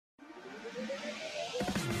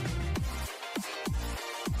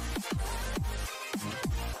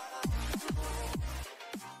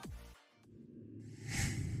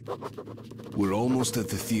We're almost at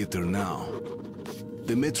the theater now.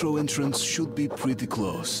 The metro entrance should be pretty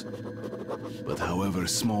close. But however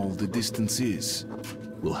small the distance is,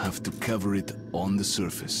 we'll have to cover it on the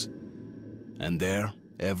surface. And there,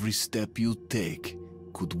 every step you take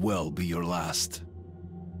could well be your last.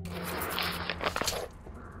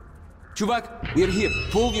 Chuvak, we're here.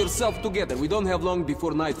 Pull yourself together. We don't have long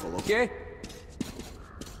before nightfall, okay?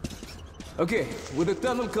 Okay, with the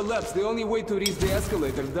tunnel collapsed, the only way to reach the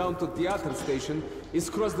escalator down to theater station is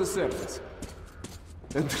cross the surface.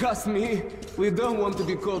 And trust me, we don't want to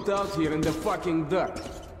be caught out here in the fucking dark.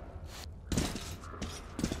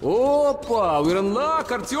 Опа, we're in luck,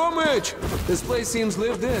 Artyomich! This place seems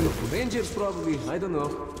lived in. Rangers probably, I don't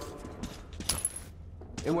know.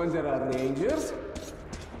 And when there are rangers...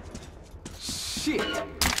 Shit!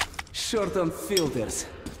 Short on filters.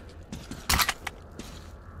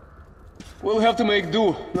 We'll have to make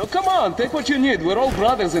do. Now come on, take what you need. We're all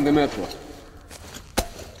brothers in the metro.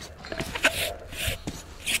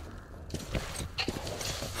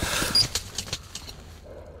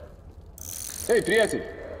 Hey, приятель.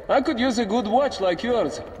 I could use a good watch like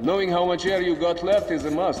yours. Knowing how much air you got left is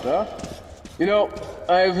a must, huh? You know,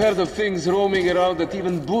 I've heard of things roaming around that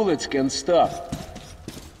even bullets can stop.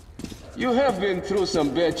 You have been through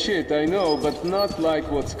some bad shit, I know, but not like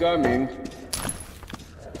what's coming.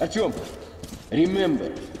 Artyom,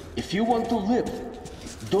 remember, if you want to live,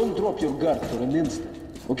 don't drop your guard for an instant,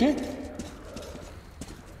 okay?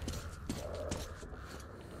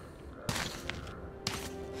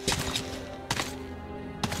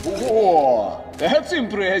 Whoa, that's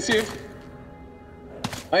impressive!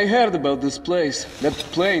 I heard about this place. That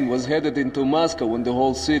plane was headed into Moscow when the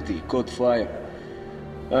whole city caught fire.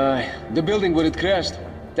 The building where it crashed,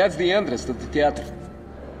 that's the entrance to the theater.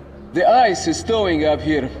 The ice is thawing up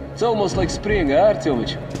here. It's almost like spring, huh,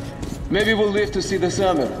 Artyomich? Maybe we'll live to see the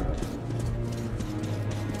summer.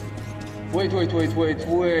 Wait.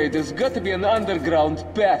 There's got to be an underground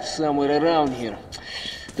path somewhere around here.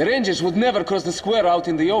 The Rangers would never cross the square out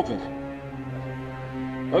in the open.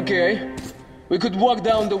 Okay, we could walk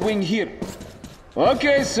down the wing here.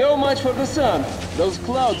 Okay, so much for the sun. Those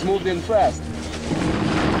clouds moved in fast.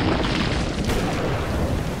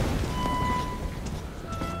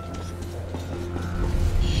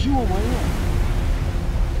 Ё-моё!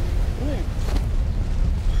 Эй!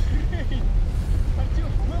 Эй!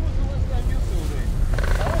 Артём, по-моему, ты остановился уже.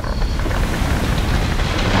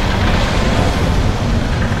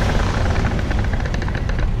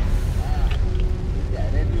 Yeah,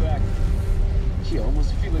 radioactive. Gee, I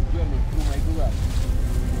almost feel it burning through my glass.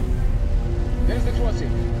 There's the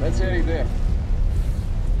crossing. Let's head it there.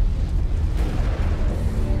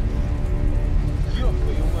 Ёб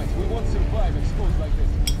твою мать, we won't survive exposed like this.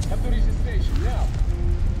 Have to reach the station, now!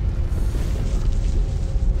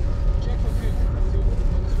 Check for filter. Until when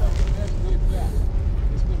the swap can do it fast.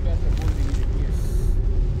 This could best avoiding it here.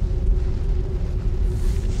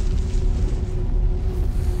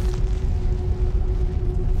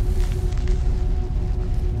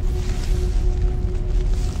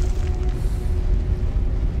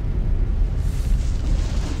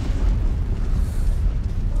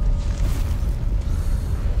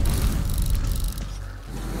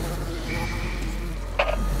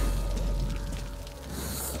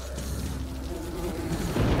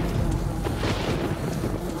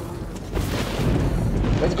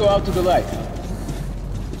 Let's go out to the light.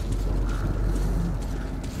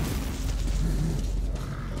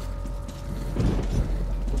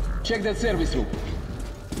 Check that service room.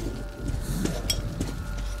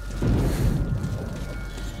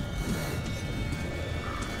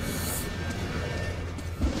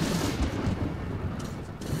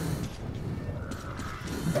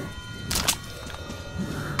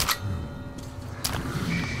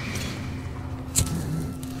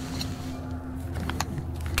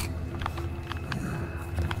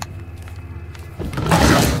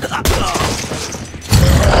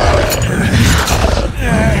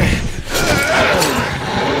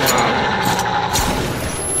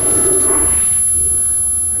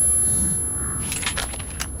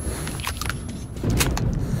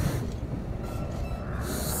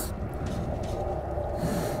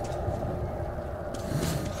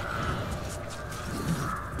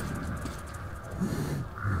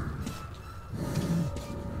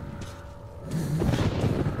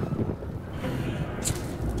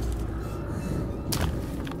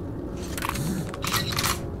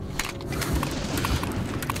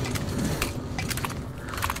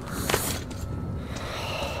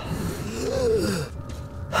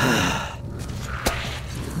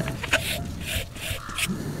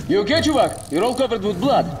 You okay, чувак? You're all covered with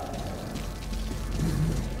blood.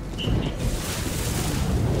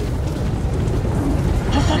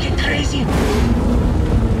 crazy?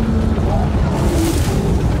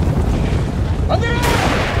 On the right!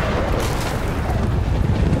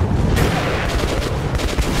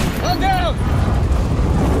 On down!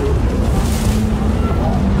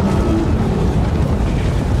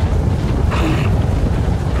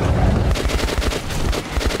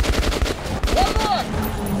 One more!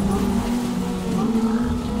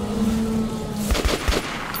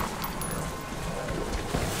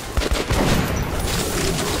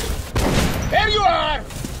 There you are!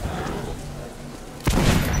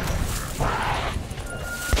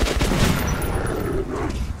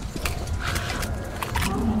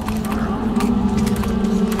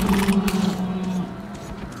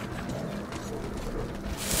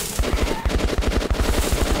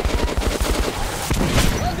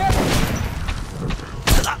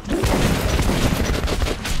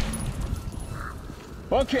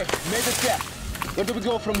 Okay, made the step. Where do we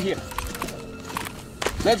go from here?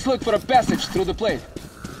 Let's look for a passage through the plane.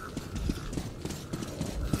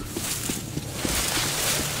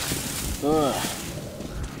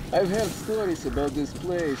 I've heard stories about this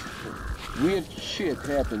place. Weird shit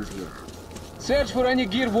happens here. Search for any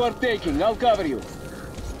gear worth taking. I'll cover you.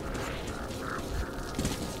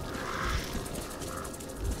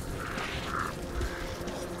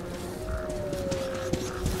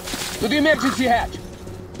 To the emergency hatch.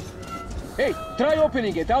 Hey, try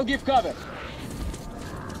opening it. I'll give cover.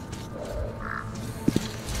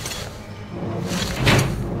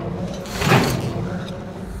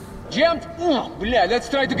 Jammed? Oh, blah, let's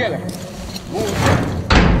try together. Move.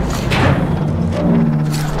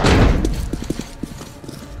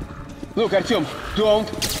 Look, Artyom, don't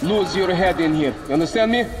lose your head in here. You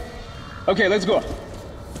understand me? Okay, let's go.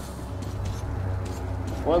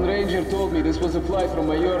 One ranger told me this was a flight from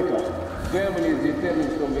Mallorca. Family is returning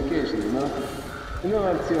from vacation, you know? You know,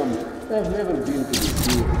 Artyom, I've never been to the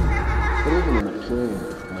sea, or even on a plane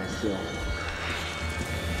myself.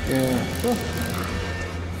 Yeah, well,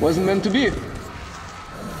 wasn't meant to be.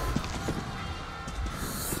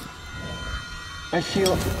 I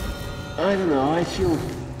feel... I don't know, I feel...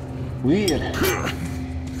 weird.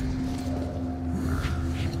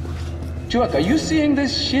 Chuvak, are you seeing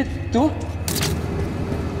this shit too?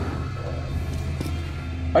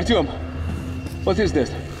 Artyom, what is this?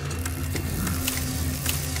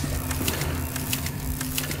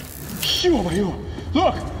 Ё-моё!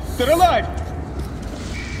 Look! They're alive!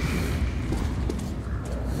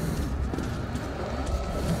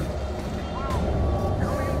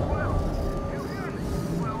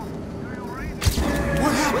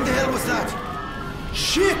 What happened? The hell was that?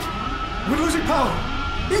 Shit! We're losing power!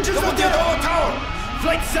 Engines are dead! Tower!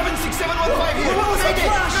 Flight 76715 here! What was that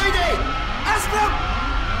flash? Mayday! Aspram!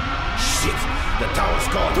 Shit! The tower's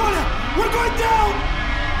gone! Donna! We're going down!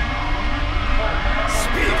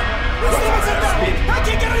 Speed! Speed! I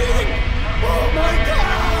can't get anything! Oh my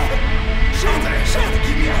god! Shit! Shit!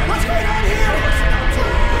 Give me a hand! What's going on here?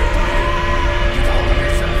 Get hold of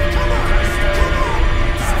yourself! Come on! Come on!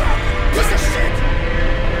 Stop! Piece of shit!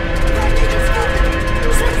 I need to stop it!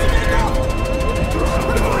 Switch the window!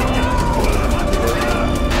 We're going down!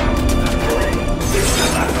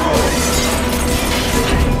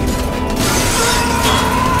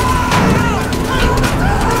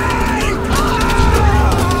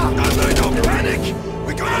 Don't panic!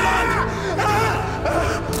 We're gonna land!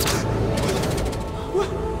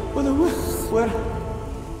 Where?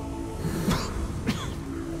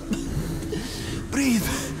 Breathe!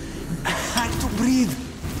 I had to breathe!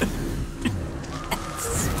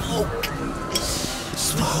 Smoke!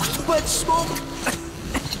 Smoke! Too much smoke!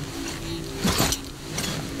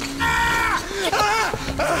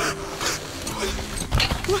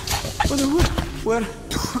 Where?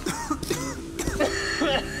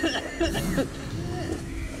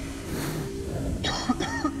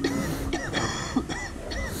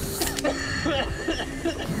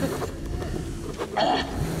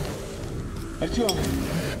 Artyom!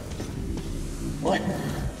 What?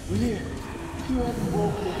 Блин, чего это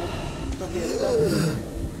бог?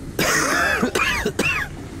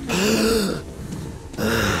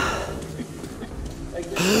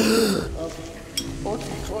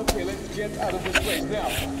 Okay, let's get out of this place now.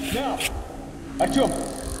 Now! Artyom,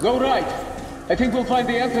 go right. I think we'll find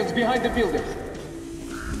the entrance behind the building.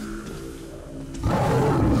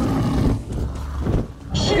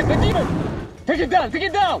 Shit, the demon! Take it down, take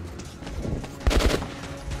it down!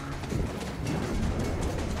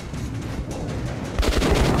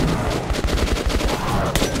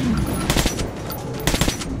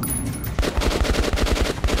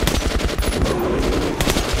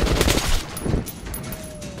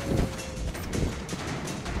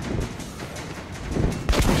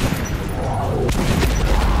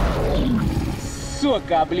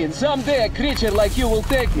 Suka, блин, someday a creature like you will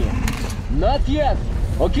take me. Not yet,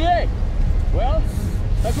 okay? Well,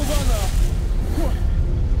 let's move on now. Whew.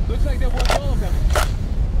 Looks like that was all of them.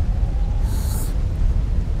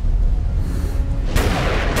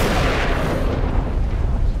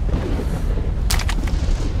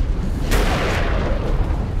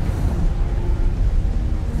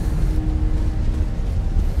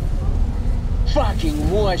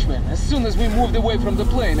 Fucking watchman! As soon as we moved away from the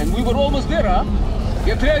plane, and we were almost there, huh?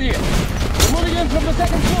 Get ready! We're moving in from the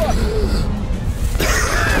second floor!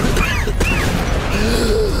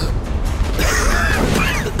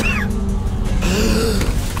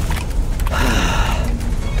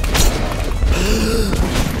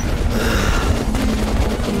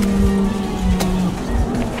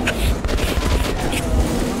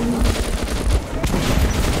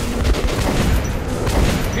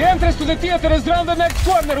 The entrance to the theater is round the next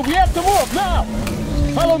corner. We have to move now!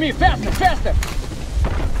 Follow me, faster, faster!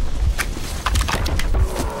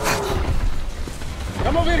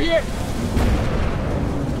 Come over here!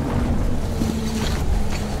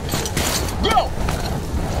 Go!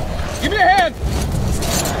 Give me a hand!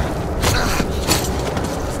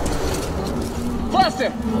 Faster!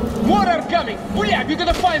 More are coming! Booyah! We're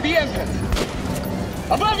gonna find the entrance!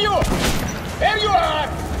 Above you! There you are!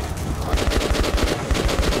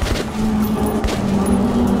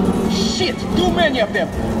 Shit! Too many of them!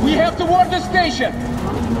 We have to ward the station!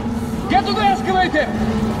 Get to the escalator!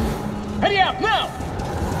 Hurry up, now!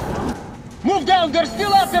 Move down, they're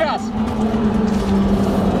still after us!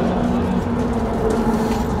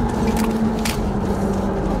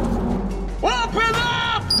 Open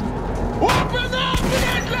up! Open up!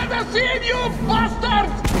 Let us in, you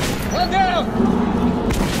bastards! Well down!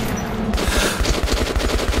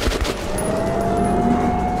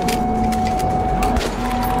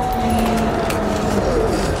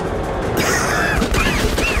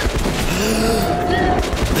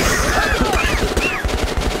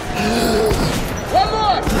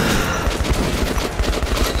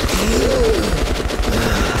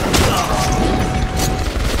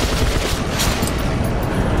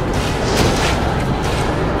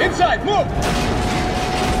 Inside, move!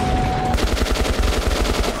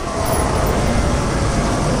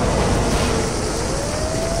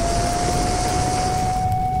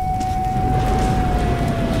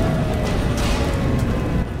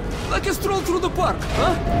 Like a stroll through the park,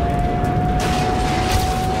 huh?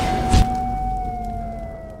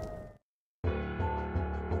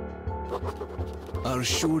 Our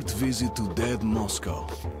short visit to dead Moscow,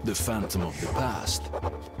 the phantom of the past,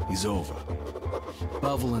 is over.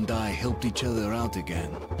 Pavel and I helped each other out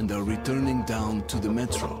again and are returning down to the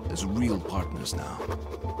Metro as real partners now.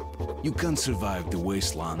 You can't survive the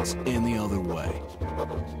wastelands any other way.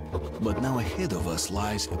 But now ahead of us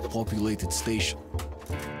lies a populated station,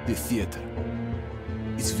 the theater.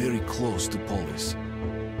 It's very close to Polis.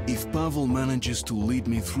 If Pavel manages to lead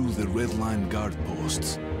me through the Red Line guard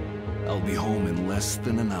posts, I'll be home in less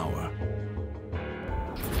than an hour.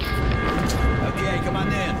 Okay, come on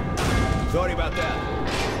in. Sorry about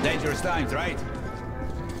that. Dangerous times, right?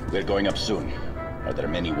 We're going up soon. Are there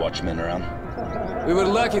many watchmen around? We were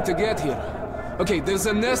lucky to get here. Okay, there's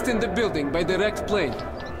a nest in the building by direct plane.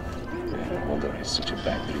 No wonder it's such a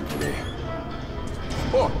bad dream today.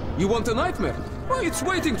 Oh, you want a nightmare? Well, it's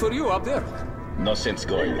waiting for you up there. No sense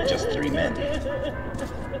going with just 3 men.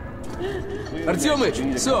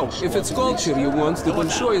 Artyomich, so, if it's culture you want, the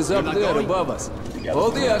Bolshoi is up there above us.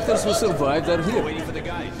 All the actors who survived are here.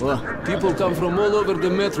 Well, people come from all over the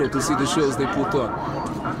metro to see the shows they put on.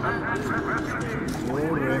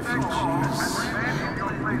 More refugees.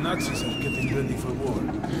 The Nazis are getting ready for war.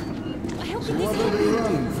 How could this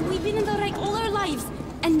happen? We've been in the Reich all our lives,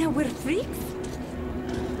 and now we're freaks?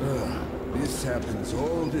 This happens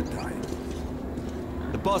all the time.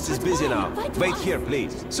 The boss is busy now. Wait here,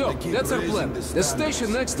 please. So, that's our plan. The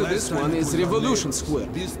station next to this one is Revolution Square.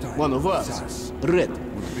 One of us. Red.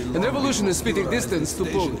 And Revolution is spitting distance to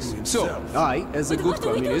Polis. So, I, as a good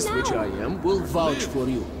communist, which I am, will vouch for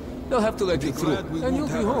you. They'll have to let you through, and you'll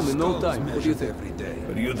be home in no time. What do you think?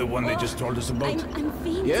 Are you the one they just told us about? I'm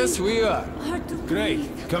fainting. Yes, we are. Hard to Great.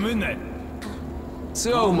 breathe. Come in then.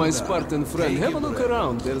 So, my Spartan friend, have a look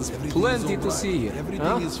around. There's plenty to see here.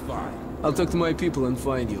 Everything is fine. I'll talk to my people and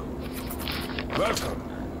find you. Welcome.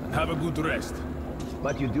 Have a good rest.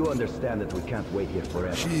 But you do understand that we can't wait here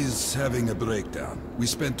forever. She's having a breakdown. We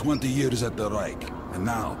spent 20 years at the Reich, and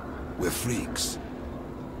now we're freaks.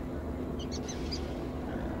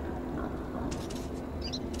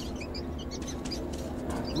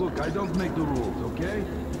 Look, I don't make the rules, okay?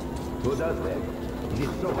 Who does that? Is it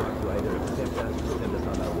so hard to either accept us or send us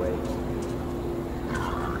on our way?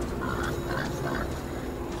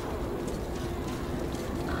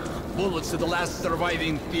 Bullets to the last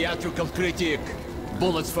surviving theatrical critic.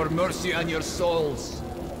 Bullets for mercy on your souls.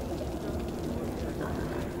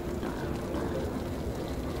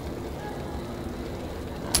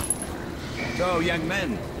 So, young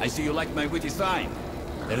men, I see you like my witty sign.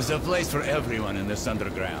 There's a place for everyone in this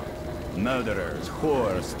underground. Murderers,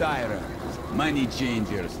 whores, tyrants, money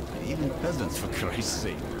changers, and even peasants, for Christ's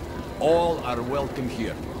sake. All are welcome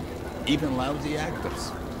here. Even lousy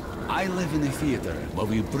actors. I live in a theater where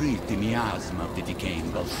we breathe the miasma of the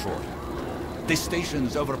decaying Bolshoi. This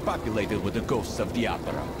station's overpopulated with the ghosts of the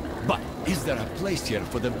opera. But is there a place here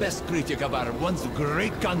for the best critic of our once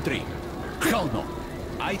great country? Hell no.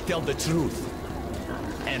 I tell the truth.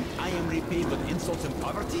 And I am repaid with insults and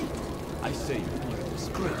poverty? I say you are a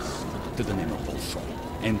disgrace to the name of Bolshoi.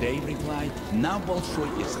 And they reply, now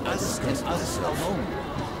Bolshoi is us and us alone.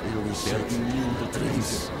 They're immune to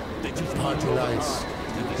trees, the party lights,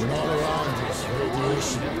 when all around is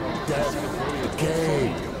radiation, death,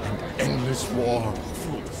 decay, and endless war.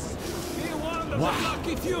 Wow,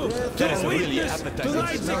 that is really appetizing.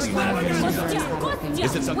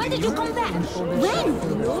 Is it something when did you come back? When?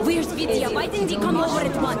 Where's Vidya? Why didn't he come over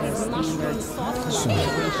at once?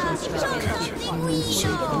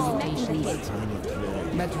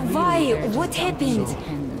 Why? What happened?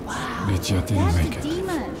 Vidya didn't make it.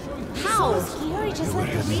 How? We were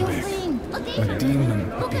heading back. A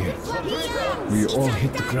demon appeared. We all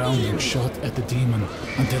hit the ground and shot at the demon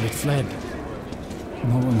until it fled.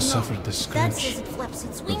 No one suffered the scourge, but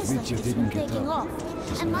Vidya didn't get up.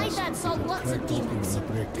 And my dad saw lots of demons.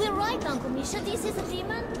 We're right, Uncle Misha, this is a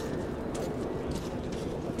demon.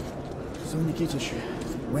 So, Nikitish,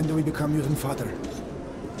 when do we become mutant fodder?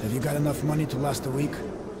 Have you got enough money to last a week?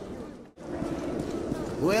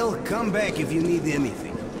 Well, come back if you need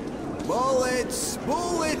anything. Bullets!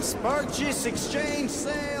 Bullets! Purchase, exchange,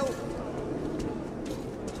 sale!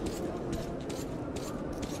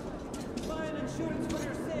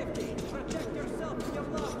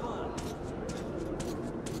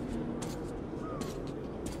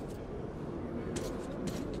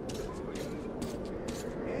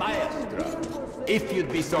 If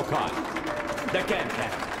you'd be so kind. The can.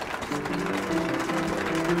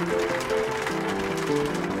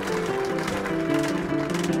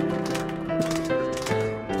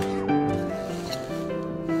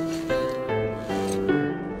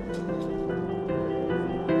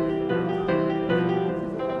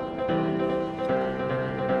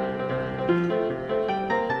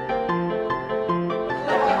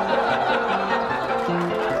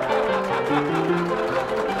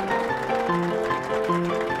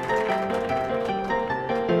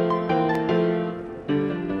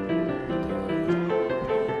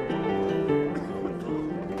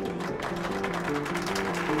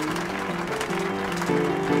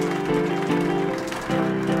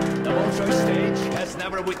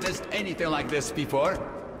 Like this before.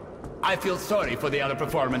 I feel sorry for the other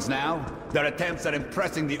performance now. Their attempts at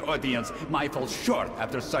impressing the audience might fall short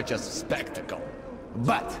after such a spectacle.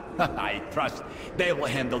 But I trust they will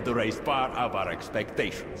handle the race far above our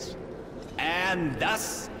expectations. And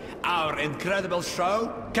thus, our incredible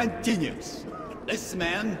show continues. This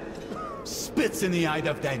man spits in the eye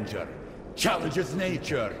of danger, challenges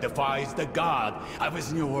nature, defies the god of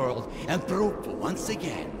his new world, and proves once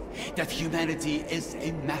again that humanity is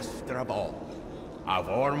a master of all. A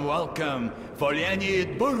warm welcome for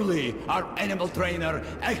Leonid Burley, our animal trainer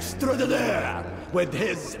extraordinaire, with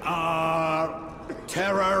his,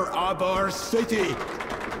 terror of our city.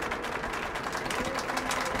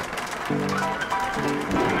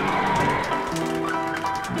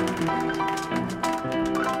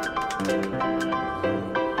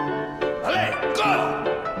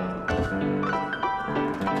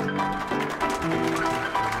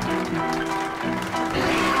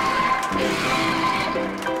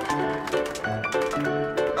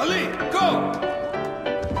 Allez, go!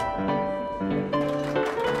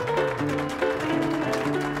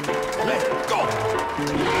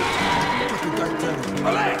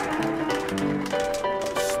 Allez!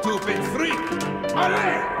 Stupid freak!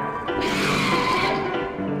 Allez!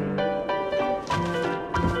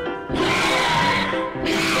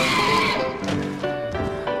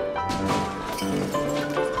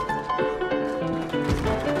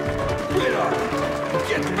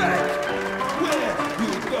 Get back! Where,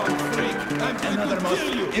 you dumb freak? Another most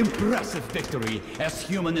impressive victory as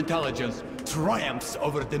human intelligence triumphs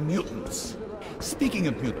over the mutants. Speaking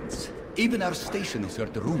of mutants, even our station has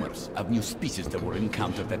heard the rumors of new species that were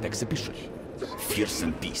encountered at exhibition.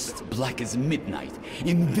 Fearsome beast, black as midnight,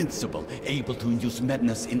 invincible, able to induce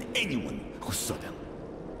madness in anyone who saw them.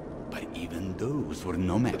 But even those were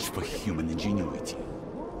no match for human ingenuity.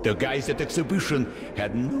 The guys at exhibition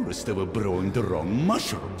had noticed they were brewing the wrong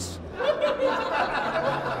mushrooms.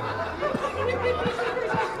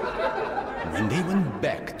 When they went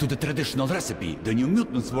back to the traditional recipe, the new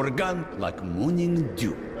mutants were gone like morning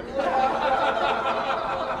dew.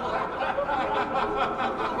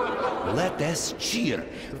 Let us cheer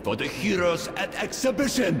for the heroes at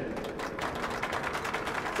exhibition!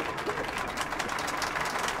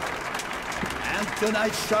 And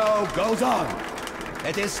tonight's show goes on.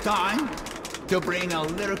 It is time to bring a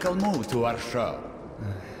lyrical mood to our show.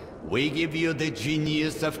 We give you the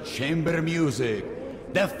genius of chamber music,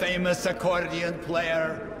 the famous accordion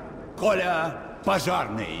player, Kolya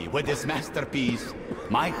Pozharny, with his masterpiece,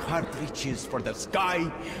 My Heart Reaches for the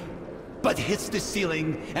Sky, but hits the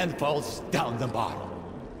ceiling and falls down the bottom.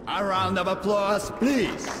 A round of applause,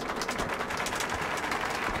 please.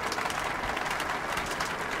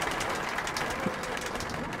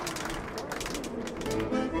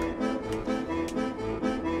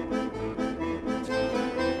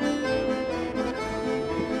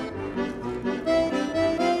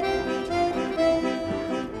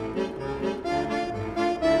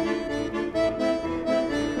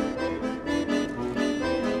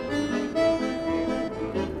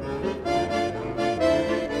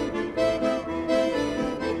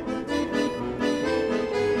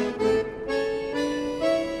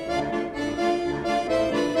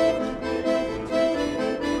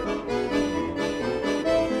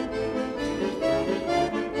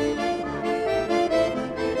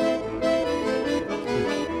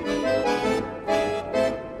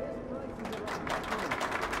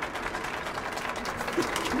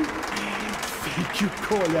 Thank you,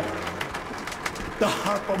 Kolya. The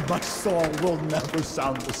harp of my soul will never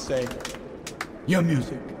sound the same. Your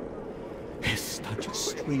music is touching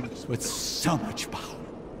strings with so much power.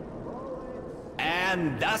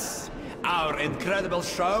 And thus, our incredible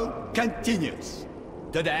show continues.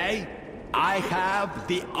 Today, I have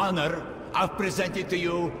the honor of presenting to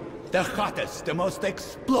you the hottest, the most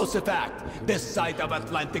explosive act this side of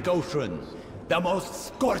Atlantic Ocean. The most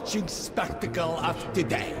scorching spectacle of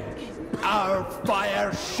today. Our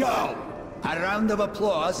fire show. A round of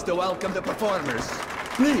applause to welcome the performers.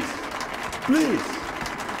 Please, please.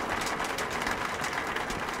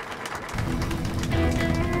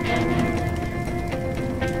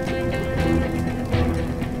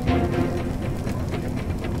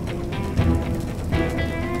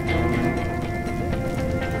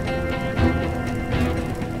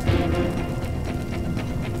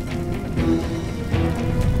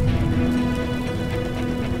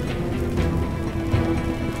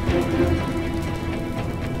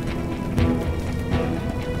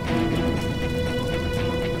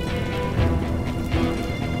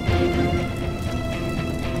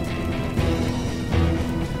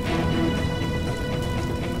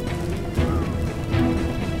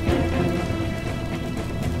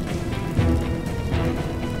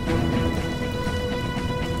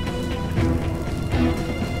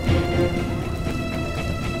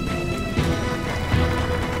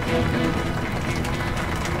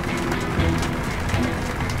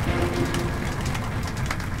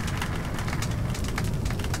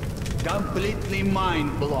 Completely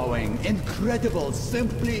mind-blowing, incredible,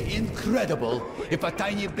 simply incredible. If a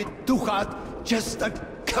tiny bit too hot, just a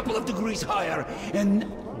couple of degrees higher, and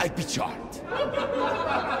I'd be charmed.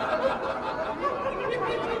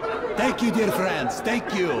 Thank you, dear friends,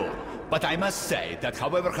 thank you. But I must say that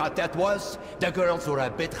however hot that was, the girls were a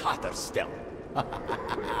bit hotter still.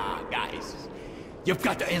 Guys, you've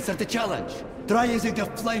got to answer the challenge. Try using the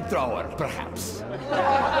flamethrower, perhaps.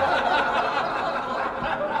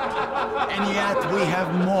 And yet we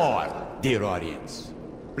have more, dear audience.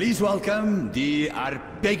 Please welcome the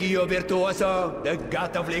arpeggio virtuoso, the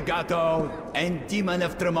god of legato, and demon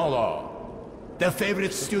of tremolo. The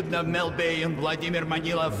favorite student of Mel Bay and Vladimir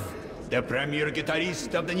Manilov, the premier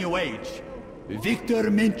guitarist of the new age, Viktor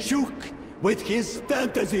Minchuk with his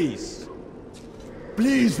fantasies.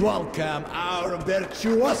 Please welcome our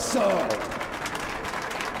virtuoso.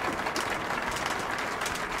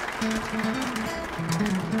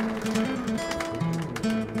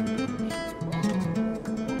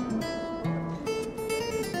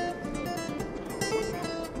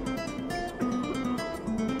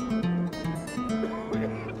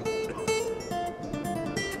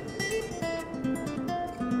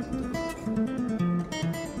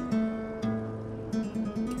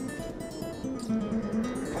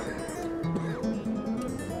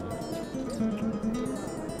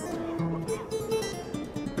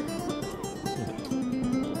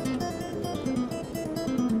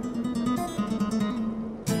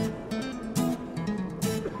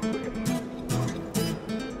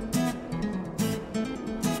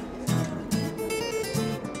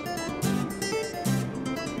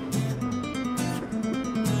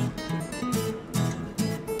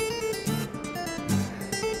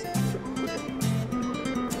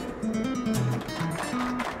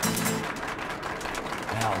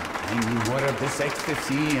 more of this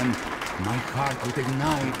ecstasy, and my heart would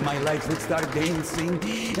ignite, my legs would start dancing,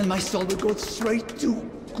 and my soul would go straight to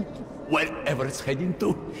wherever it's heading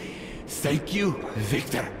to. Thank you,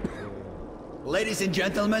 Victor. Ladies and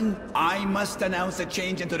gentlemen, I must announce a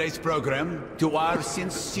change in today's program. To our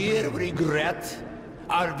sincere regret,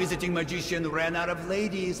 our visiting magician ran out of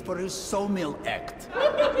ladies for his sawmill act.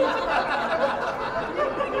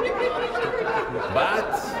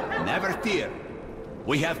 But never fear.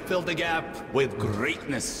 We have filled the gap with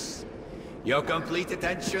greatness. Your complete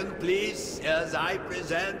attention, please, as I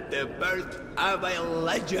present the birth of a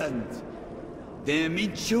legend. The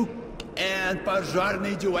Minchuk and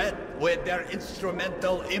Podziemnych duet with their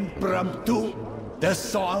instrumental impromptu, the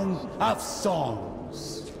Song of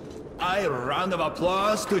Songs. A round of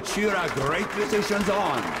applause to cheer our great musicians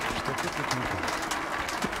on.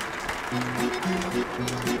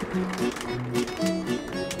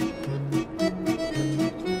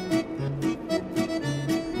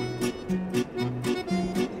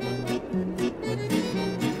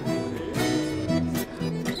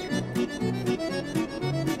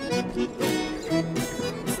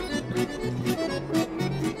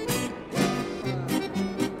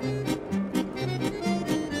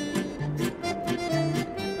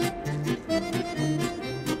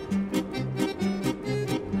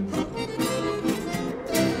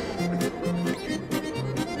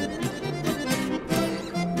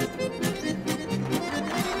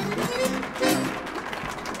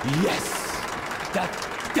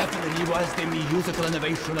 The musical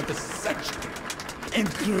innovation of the century.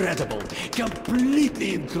 Incredible.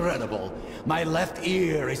 Completely incredible. My left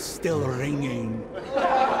ear is still ringing.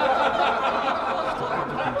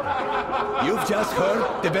 You've just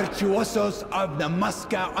heard the virtuosos of the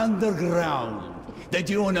Moscow underground, the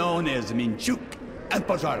duo known as Minchuk and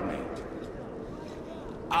Podziemnych.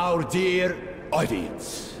 Our dear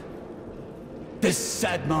audience, this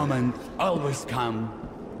sad moment always comes,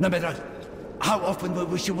 no matter how often we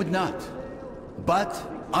wish it would not. But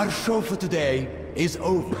our show for today is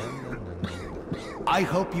over. I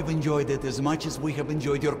hope you've enjoyed it as much as we have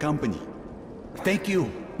enjoyed your company. Thank you,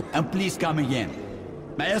 and please come again.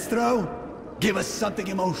 Maestro, give us something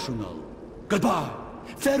emotional. Goodbye,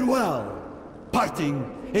 farewell.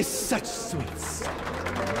 Parting is such sweets.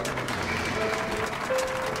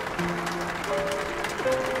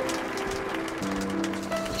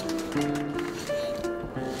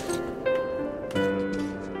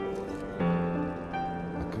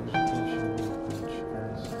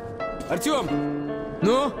 Artyom!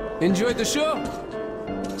 No? Enjoyed the show?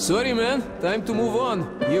 Sorry, man. Time to move on.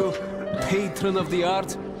 You patron of the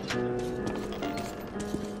art.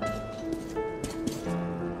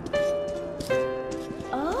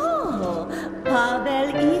 Oh,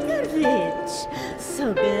 Pavel Igorevich.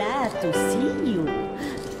 So glad to see you.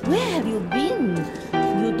 Where have you been?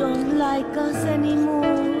 You don't like us anymore?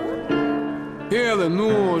 Helen,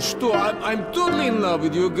 no, что? I'm totally in love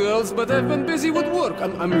with you girls, but I've been busy with work.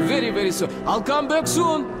 I'm very, very sorry. I'll come back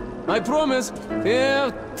soon. I promise.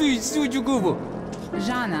 Yeah, ты сюда губу.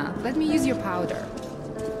 Jana, let me use your powder.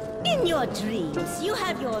 In your dreams, you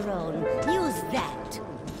have your own. Use that.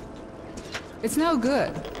 It's no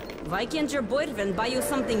good. Why can't your boyfriend buy you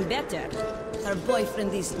something better? Her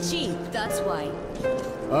boyfriend is cheap, that's why.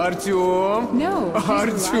 Artyom? No,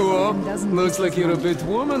 Artyom, looks like you're a bit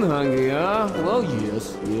woman-hungry, huh? Well,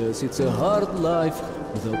 yes, it's a hard life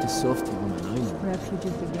without a soft woman, I know.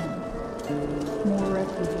 Refugees again. More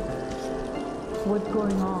refugees. What's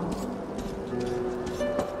going on?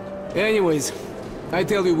 Anyways, I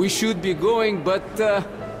tell you, we should be going, but,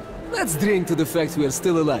 let's drink to the fact we are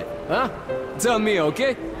still alive, huh? It's on me,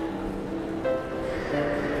 okay?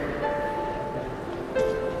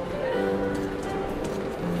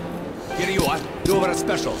 Here you are. Two of our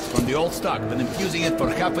specials from the old stock. Been infusing it for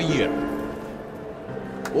half a year.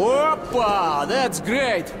 Опа! That's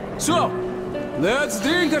great! So, let's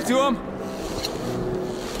drink, Artyom!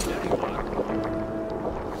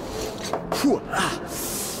 Фу!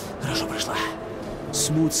 Хорошо прошла.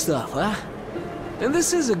 Smooth stuff, huh? And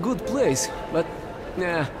this is a good place, but,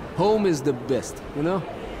 home is the best, you know?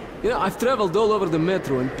 I've traveled all over the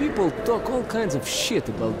metro, and people talk all kinds of shit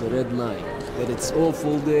about the Red Line. That it's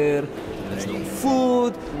awful there, there's no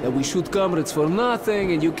food, that we shoot comrades for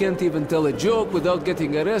nothing, and you can't even tell a joke without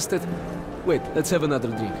getting arrested. Wait, let's have another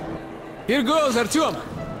drink. Here goes, Artyom!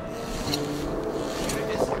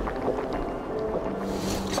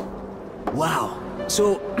 Wow.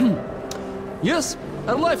 So, yes,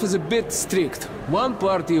 our life is a bit strict. One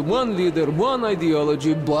party, one leader, one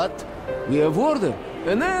ideology, but we have order.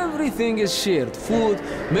 And everything is shared. Food,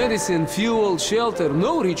 medicine, fuel, shelter.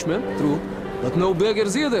 No rich men, true. But no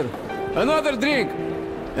beggars either. Another drink.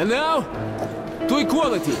 And now, to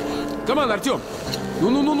equality. Come on, Artyom.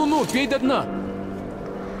 Ну, пей до дна.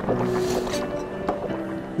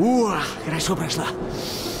 Хорошо прошла.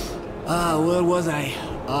 Where was I?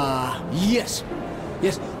 Yes.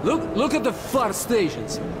 Look at the far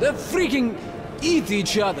stations. They freaking eat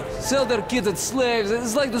each other, sell their kids as slaves.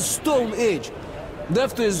 It's like the Stone Age.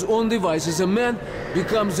 Left to his own devices, a man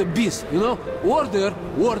becomes a beast, you know? War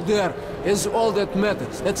there is all that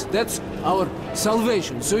matters. That's our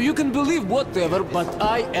salvation. So you can believe whatever, but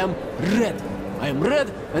I am red. I am red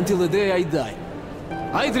until the day I die.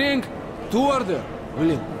 I drink to order,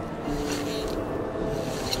 William.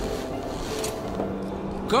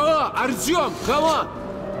 Come on, Artyom, come on!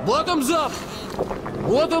 Bottoms up!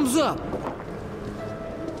 Bottoms up!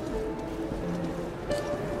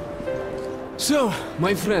 So,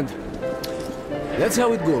 my friend, that's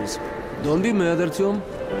how it goes. Don't be mad, Artyom.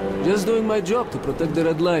 Just doing my job to protect the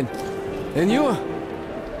red line. And you,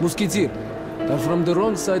 Musketeer, are from the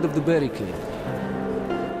wrong side of the barricade.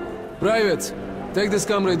 Privates, take this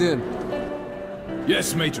comrade in.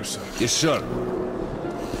 Yes, Major, sir. Yes, sir.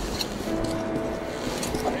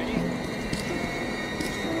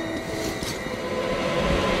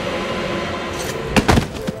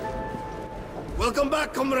 Welcome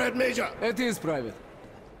back, Comrade Major. It is, Private.